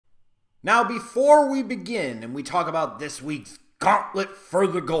Now, before we begin and we talk about this week's Gauntlet for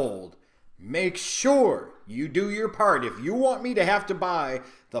the Gold, make sure you do your part. If you want me to have to buy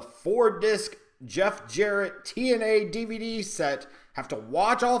the 4-disc Jeff Jarrett TNA DVD set, have to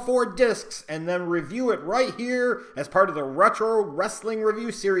watch all 4 discs and then review it right here as part of the Retro Wrestling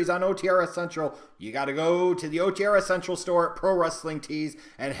Review series on OTR Essential, you got to go to the OTR Essential store at Pro Wrestling Tees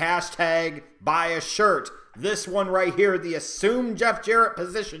and hashtag buy a shirt. This one right here, the Assume Jeff Jarrett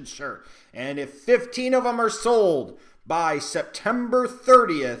Position shirt. And if 15 of them are sold by September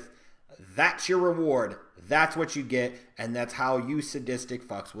 30th, that's your reward. That's what you get, and that's how you sadistic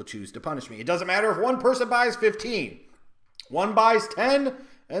fucks will choose to punish me. It doesn't matter if one person buys 15. One buys 10,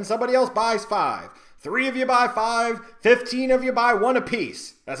 and somebody else buys 5. 3 of you buy 5, 15 of you buy 1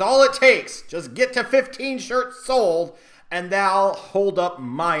 apiece. That's all it takes. Just get to 15 shirts sold, and that'll hold up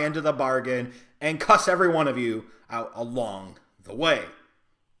my end of the bargain and cuss every one of you out along the way.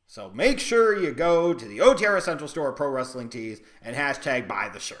 So make sure you go to the OTR Essential store, Pro Wrestling Tees, and hashtag buy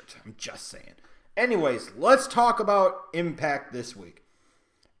the shirt. I'm just saying. Anyways, let's talk about Impact this week.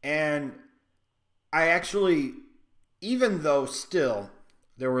 And I actually, even though still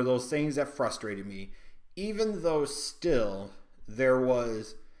there were those things that frustrated me, even though still there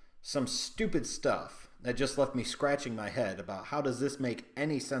was some stupid stuff that just left me scratching my head about how does this make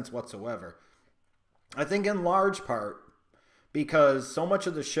any sense whatsoever, I think in large part because so much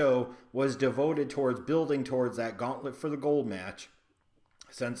of the show was devoted towards building towards that Gauntlet for the Gold match,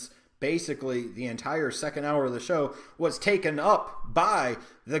 since basically the entire second hour of the show was taken up by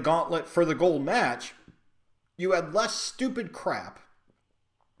the Gauntlet for the Gold match, you had less stupid crap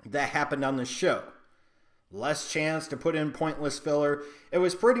that happened on the show. Less chance to put in pointless filler. It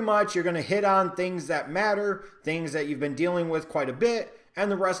was pretty much you're going to hit on things that matter, things that you've been dealing with quite a bit, and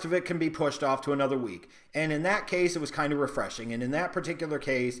the rest of it can be pushed off to another week. And in that case, it was kind of refreshing. And in that particular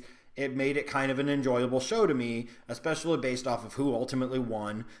case, it made it kind of an enjoyable show to me, especially based off of who ultimately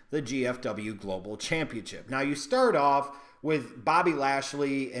won the GFW Global Championship. Now, you start off with Bobby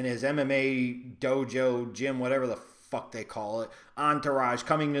Lashley and his MMA dojo, gym, whatever the fuck they call it, entourage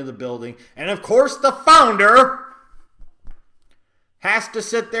coming into the building. And of course, the founder has to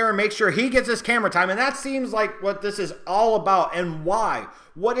sit there and make sure he gets his camera time. And that seems like what this is all about. And why?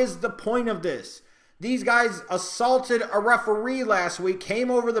 What is the point of this? These guys assaulted a referee last week, came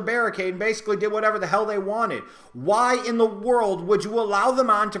over the barricade, and basically did whatever the hell they wanted. Why in the world would you allow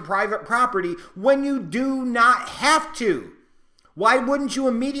them onto private property when you do not have to? Why wouldn't you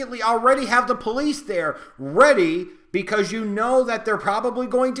immediately already have the police there ready, because you know that they're probably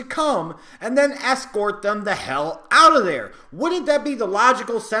going to come, and then escort them the hell out of there? Wouldn't that be the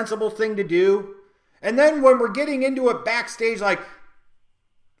logical, sensible thing to do? And then when we're getting into it backstage, like,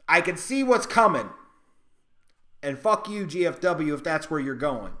 I can see what's coming. And fuck you, GFW, if that's where you're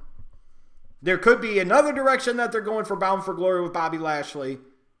going. There could be another direction that they're going for Bound for Glory with Bobby Lashley,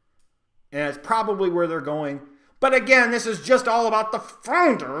 and it's probably where they're going. But again, this is just all about the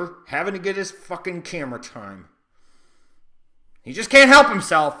founder having to get his fucking camera time. He just can't help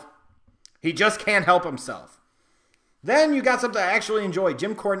himself. He just can't help himself. Then you got something I actually enjoyed.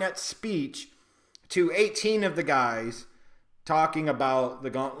 Jim Cornette's speech to 18 of the guys talking about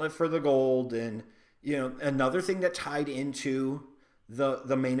the Gauntlet for the Gold, and you know, another thing that tied into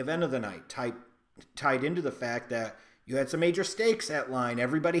the main event of the night, tied into the fact that you had some major stakes at line.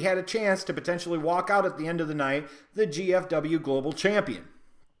 Everybody had a chance to potentially walk out at the end of the night the GFW Global Champion.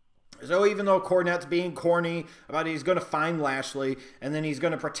 So even though Cornette's being corny about he's going to find Lashley, and then he's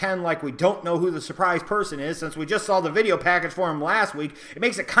going to pretend like we don't know who the surprise person is, since we just saw the video package for him last week, it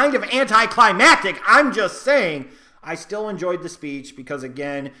makes it kind of anticlimactic. I'm just saying, I still enjoyed the speech because,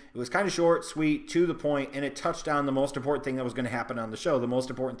 again, it was kind of short, sweet, to the point, and it touched on the most important thing that was going to happen on the show, the most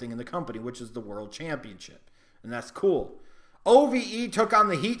important thing in the company, which is the World Championship. And that's cool. OVE took on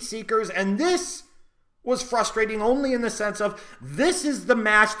the Heat Seekers, and this was frustrating only in the sense of this is the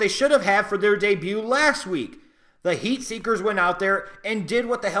match they should have had for their debut last week. The Heat Seekers went out there and did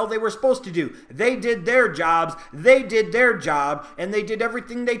what the hell they were supposed to do. They did their jobs, they did their job, and they did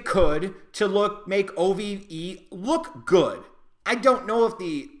everything they could to make OVE look good. I don't know if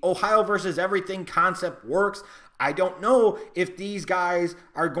the Ohio versus everything concept works. I don't know if these guys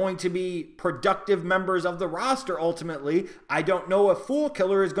are going to be productive members of the roster ultimately. I don't know if Fool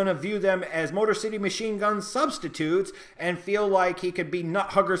Killer is going to view them as Motor City Machine Gun substitutes and feel like he could be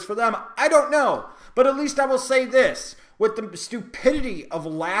nut huggers for them. I don't know. But at least I will say this. With the stupidity of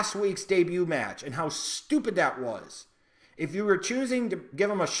last week's debut match and how stupid that was, if you were choosing to give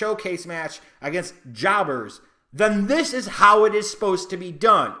them a showcase match against jobbers, then this is how it is supposed to be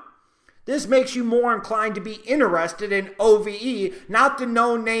done. This makes you more inclined to be interested in OVE, not the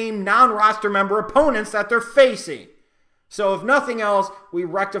no-name, non-roster member opponents that they're facing. So if nothing else, we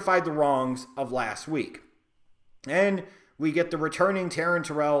rectified the wrongs of last week. And we get the returning Taryn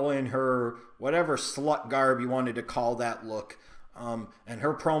Terrell in her whatever slut garb you wanted to call that look. And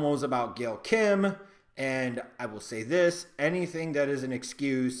her promos about Gail Kim. And I will say this, anything that is an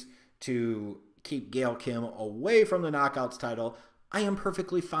excuse to keep Gail Kim away from the Knockouts title, I am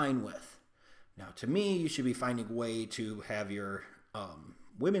perfectly fine with. Now, to me, you should be finding a way to have your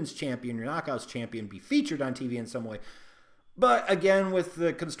women's champion, your Knockouts champion, be featured on TV in some way. But again, with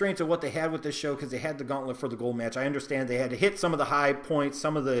the constraints of what they had with this show, because they had the Gauntlet for the Gold match, I understand they had to hit some of the high points,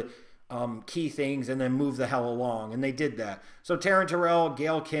 some of the key things, and then move the hell along. And they did that. So Taryn Terrell,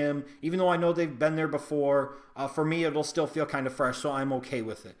 Gail Kim, even though I know they've been there before, for me, it'll still feel kind of fresh, so I'm okay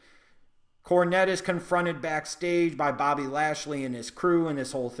with it. Cornette is confronted backstage by Bobby Lashley and his crew, and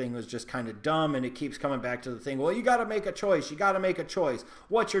this whole thing was just kind of dumb, and it keeps coming back to the thing, well, you got to make a choice. You got to make a choice.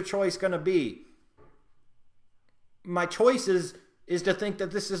 What's your choice going to be? My choice is to think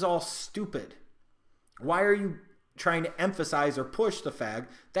that this is all stupid. Why are you trying to emphasize or push the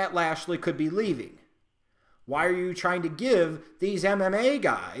fact that Lashley could be leaving? Why are you trying to give these MMA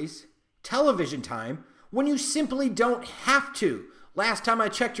guys television time when you simply don't have to? Last time I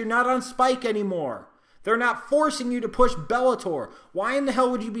checked, you're not on Spike anymore. They're not forcing you to push Bellator. Why in the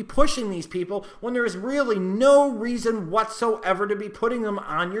hell would you be pushing these people when there is really no reason whatsoever to be putting them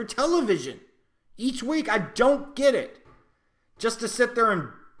on your television? Each week, I don't get it. Just to sit there and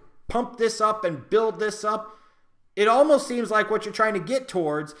pump this up and build this up. It almost seems like what you're trying to get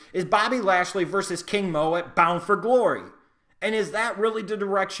towards is Bobby Lashley versus King Mo at Bound for Glory. And is that really the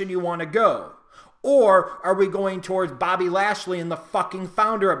direction you want to go? Or are we going towards Bobby Lashley and the fucking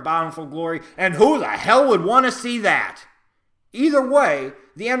founder at Bound for Glory? And who the hell would want to see that? Either way,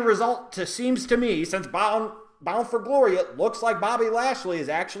 the end result seems to me, since Bound for Glory, it looks like Bobby Lashley is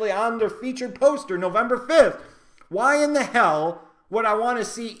actually on their featured poster November 5th. Why in the hell would I want to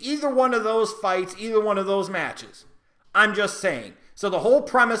see either one of those fights, either one of those matches? I'm just saying. So the whole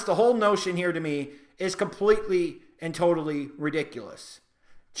premise, the whole notion here to me is completely and totally ridiculous.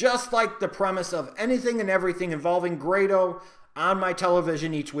 Just like the premise of anything and everything involving Grado on my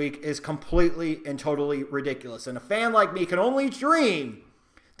television each week is completely and totally ridiculous. And a fan like me can only dream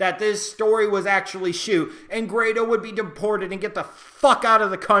that this story was actually shoot and Grado would be deported and get the fuck out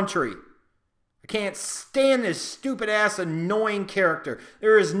of the country. I can't stand this stupid ass annoying character.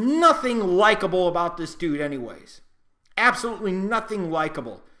 There is nothing likable about this dude anyways. Absolutely nothing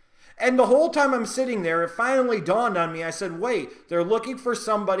likable. And the whole time I'm sitting there, it finally dawned on me. I said, wait, they're looking for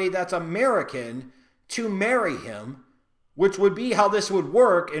somebody that's American to marry him, which would be how this would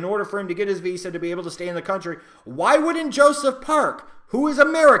work in order for him to get his visa to be able to stay in the country. Why wouldn't Joseph Park, who is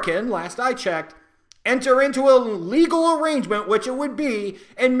American, last I checked, enter into a legal arrangement, which it would be,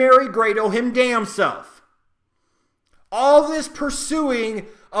 and marry Grado him damn self? All this pursuing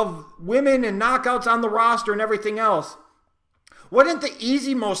of women and knockouts on the roster and everything else, wouldn't the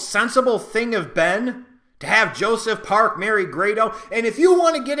easy, most sensible thing have been to have Joseph Park marry Grado? And if you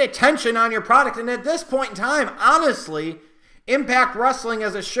want to get attention on your product, and at this point in time, honestly, Impact Wrestling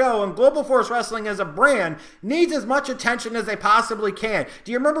as a show and Global Force Wrestling as a brand needs as much attention as they possibly can.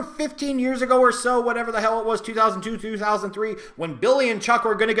 Do you remember 15 years ago or so, whatever the hell it was, 2002, 2003, when Billy and Chuck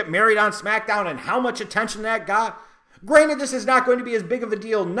were going to get married on SmackDown and how much attention that got? Granted, this is not going to be as big of a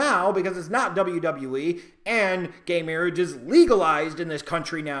deal now because it's not WWE and gay marriage is legalized in this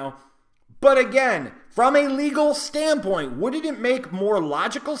country now. But again, from a legal standpoint, wouldn't it make more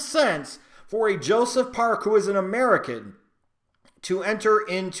logical sense for a Joseph Park, who is an American, to enter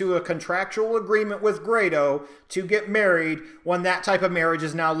into a contractual agreement with Grado to get married when that type of marriage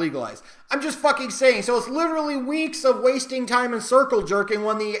is now legalized? I'm just fucking saying. So it's literally weeks of wasting time and circle jerking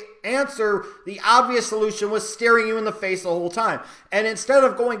when the answer, the obvious solution, was staring you in the face the whole time. And instead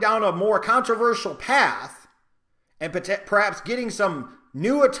of going down a more controversial path and perhaps getting some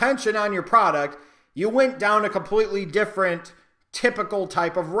new attention on your product, you went down a completely different typical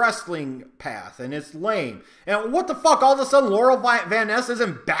type of wrestling path, and it's lame. And what the fuck, all of a sudden Laurel Van Ness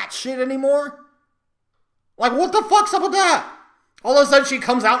isn't batshit anymore? Like, what the fuck's up with that? All of a sudden she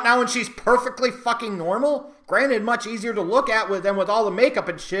comes out now and she's perfectly fucking normal? Granted, much easier to look at than with all the makeup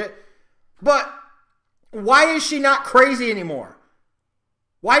and shit. But why is she not crazy anymore?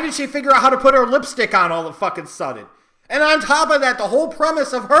 Why did she figure out how to put her lipstick on all of a fucking sudden? And on top of that, the whole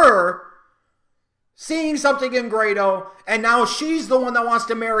premise of her seeing something in Grado, and now she's the one that wants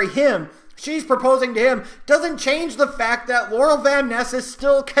to marry him, she's proposing to him, doesn't change the fact that Laurel Van Ness is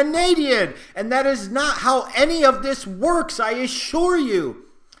still Canadian. And that is not how any of this works, I assure you.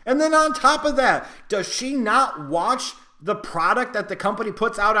 And then on top of that, does she not watch the product that the company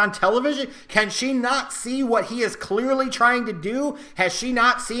puts out on television? Can she not see what he is clearly trying to do? Has she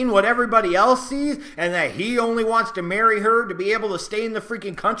not seen what everybody else sees? And that he only wants to marry her to be able to stay in the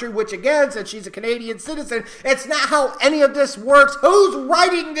freaking country, which again, since she's a Canadian citizen, it's not how any of this works. Who's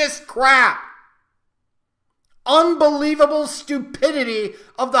writing this crap? Unbelievable stupidity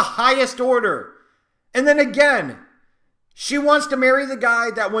of the highest order. And then again, she wants to marry the guy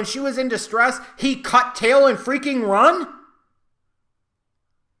that when she was in distress, he cut tail and freaking run?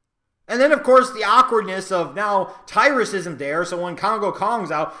 And then, of course, the awkwardness of now Tyrus isn't there, so when Congo Kong's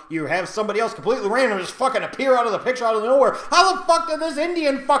out, you have somebody else completely random just fucking appear out of the picture out of nowhere. How the fuck did this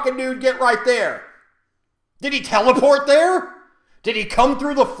Indian fucking dude get right there? Did he teleport there? Did he come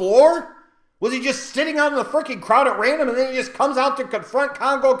through the floor? Was he just sitting out in the freaking crowd at random and then he just comes out to confront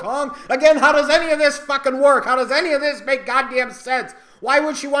Congo Kong? Again, how does any of this fucking work? How does any of this make goddamn sense? Why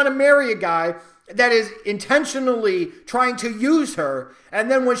would she want to marry a guy that is intentionally trying to use her, and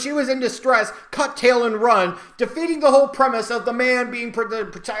then when she was in distress, cut tail and run, defeating the whole premise of the man being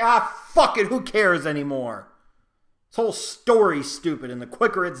fuck it, who cares anymore? This whole story's stupid, and the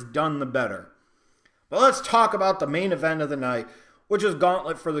quicker it's done, the better. But let's talk about the main event of the night, which was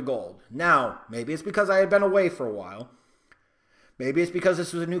Gauntlet for the Gold. Now, maybe it's because I had been away for a while. Maybe it's because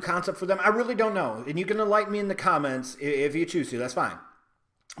this was a new concept for them. I really don't know. And you can enlighten me in the comments if you choose to. That's fine.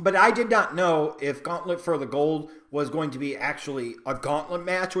 But I did not know if Gauntlet for the Gold was going to be actually a gauntlet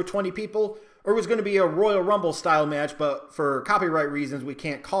match with 20 people, or it was going to be a Royal Rumble style match, but for copyright reasons, we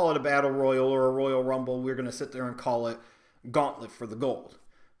can't call it a Battle Royal or a Royal Rumble. We're going to sit there and call it Gauntlet for the Gold.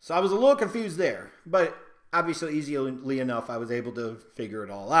 So I was a little confused there, but obviously easily enough, I was able to figure it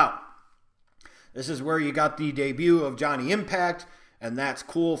all out. This is where you got the debut of Johnny Impact, and that's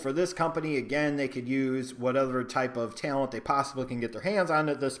cool for this company. Again, they could use whatever type of talent they possibly can get their hands on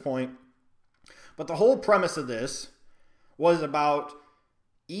at this point. But the whole premise of this was about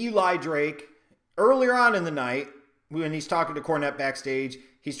Eli Drake. Earlier on in the night, when he's talking to Cornette backstage,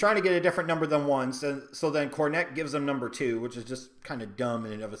 he's trying to get a different number than 1. So then Cornette gives him number 2, which is just kind of dumb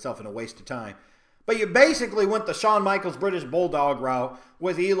in and of itself and a waste of time. But you basically went the Shawn Michaels British Bulldog route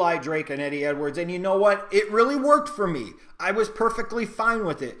with Eli Drake and Eddie Edwards. And you know what? It really worked for me. I was perfectly fine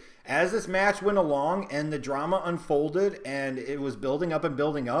with it. As this match went along and the drama unfolded and it was building up and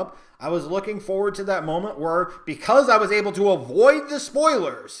building up, I was looking forward to that moment where, because I was able to avoid the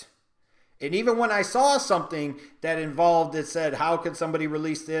spoilers, and even when I saw something that involved, it said, how could somebody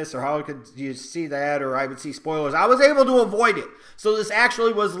release this, or how could you see that, or I would see spoilers, I was able to avoid it. So this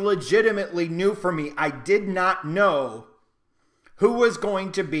actually was legitimately new for me. I did not know who was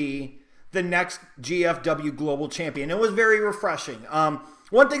going to be the next GFW Global Champion. It was very refreshing.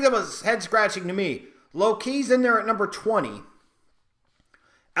 One thing that was head-scratching to me, Low-Key's in there at number 20.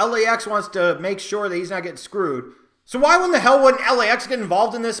 LAX wants to make sure that he's not getting screwed. So why in the hell wouldn't LAX get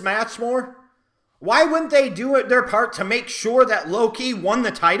involved in this match more? Why wouldn't they do their part to make sure that Low-Key won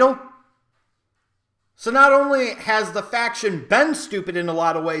the title? So not only has the faction been stupid in a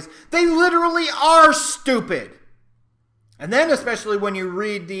lot of ways, they literally are stupid. And then especially when you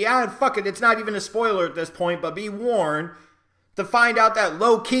read the, fuck it, it's not even a spoiler at this point, but be warned to find out that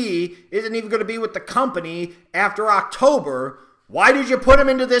Low-Key isn't even going to be with the company after October. Why did you put him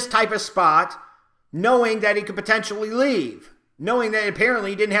into this type of spot, knowing that he could potentially leave? Knowing that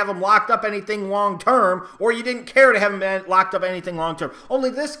apparently you didn't have him locked up anything long-term, or you didn't care to have him locked up anything long-term. Only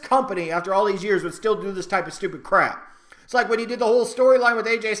this company, after all these years, would still do this type of stupid crap. It's like when he did the whole storyline with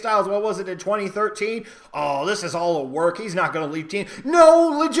AJ Styles, what was it, in 2013? Oh, this is all a work. He's not going to leave team. No,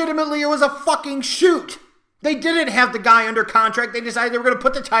 legitimately, it was a fucking shoot. They didn't have the guy under contract. They decided they were going to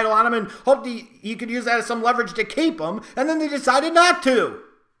put the title on him and hope you could use that as some leverage to keep him, and then they decided not to.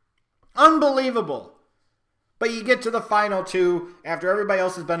 Unbelievable. But you get to the final two after everybody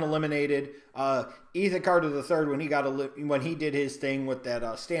else has been eliminated. Ethan Carter III, when he did his thing with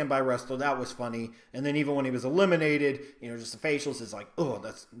that standby wrestler, that was funny. And then even when he was eliminated, just the facials is like, oh,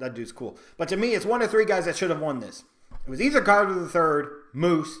 that dude's cool. But to me, it's one of 3 guys that should have won this. It was either Carter III,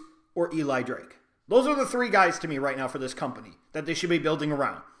 Moose, or Eli Drake. Those are the 3 guys to me right now for this company that they should be building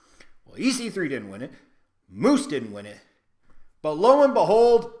around. Well, EC3 didn't win it. Moose didn't win it. But lo and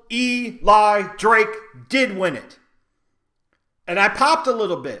behold, Eli Drake did win it. And I popped a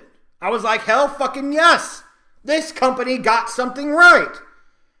little bit. I was like, hell fucking yes. This company got something right.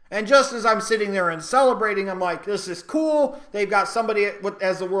 And just as I'm sitting there and celebrating, I'm like, this is cool. They've got somebody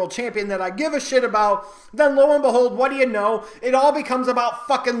as the world champion that I give a shit about. Then lo and behold, what do you know? It all becomes about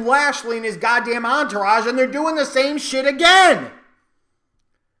fucking Lashley and his goddamn entourage, and they're doing the same shit again.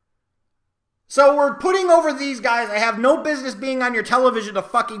 So we're putting over these guys that have no business being on your television to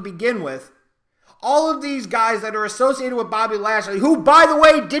fucking begin with. All of these guys that are associated with Bobby Lashley, who, by the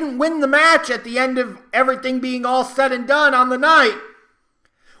way, didn't win the match at the end of everything being all said and done on the night.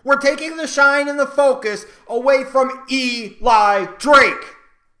 We're taking the shine and the focus away from Eli Drake.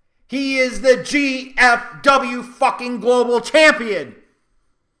 He is the GFW fucking global champion.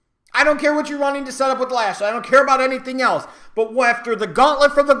 I don't care what you're running to set up with Lashley. I don't care about anything else. But after the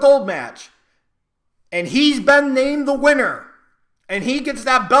Gauntlet for the gold match, and he's been named the winner, and he gets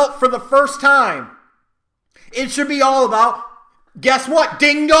that belt for the first time, it should be all about, guess what?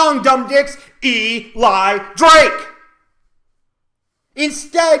 Ding dong, dumb dicks, Eli Drake.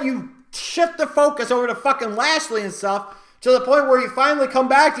 Instead, you shift the focus over to fucking Lashley and stuff to the point where you finally come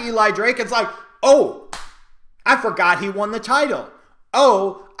back to Eli Drake. It's like, oh, I forgot he won the title.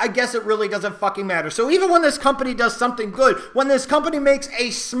 Oh, I guess it really doesn't fucking matter. So even when this company does something good, when this company makes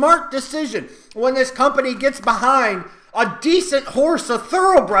a smart decision, when this company gets behind a decent horse, a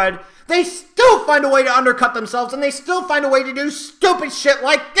thoroughbred, they still find a way to undercut themselves, and they still find a way to do stupid shit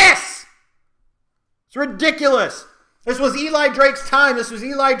like this. It's ridiculous. This was Eli Drake's time. This was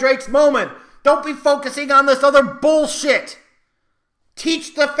Eli Drake's moment. Don't be focusing on this other bullshit.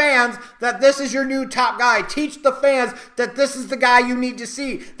 Teach the fans that this is your new top guy. Teach the fans that this is the guy you need to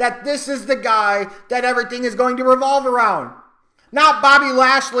see. That this is the guy that everything is going to revolve around. Not Bobby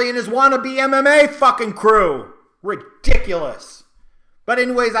Lashley and his wannabe MMA fucking crew. Ridiculous. But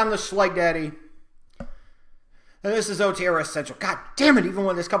anyways, I'm the Schleich Daddy. And this is OTR Essential. God damn it, even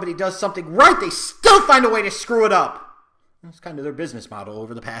when this company does something right, they still find a way to screw it up. That's kind of their business model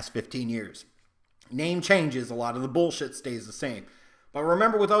over the past 15 years. Name changes, a lot of the bullshit stays the same. But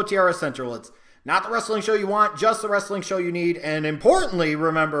remember, with OTR Essential, it's not the wrestling show you want, just the wrestling show you need. And importantly,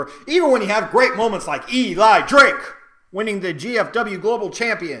 remember, even when you have great moments like Eli Drake winning the GFW Global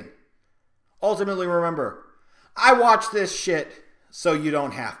Champion, ultimately remember, I watch this shit so you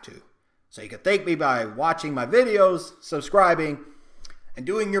don't have to. So you can thank me by watching my videos, subscribing, and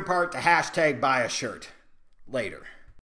doing your part to hashtag buy a shirt. Later.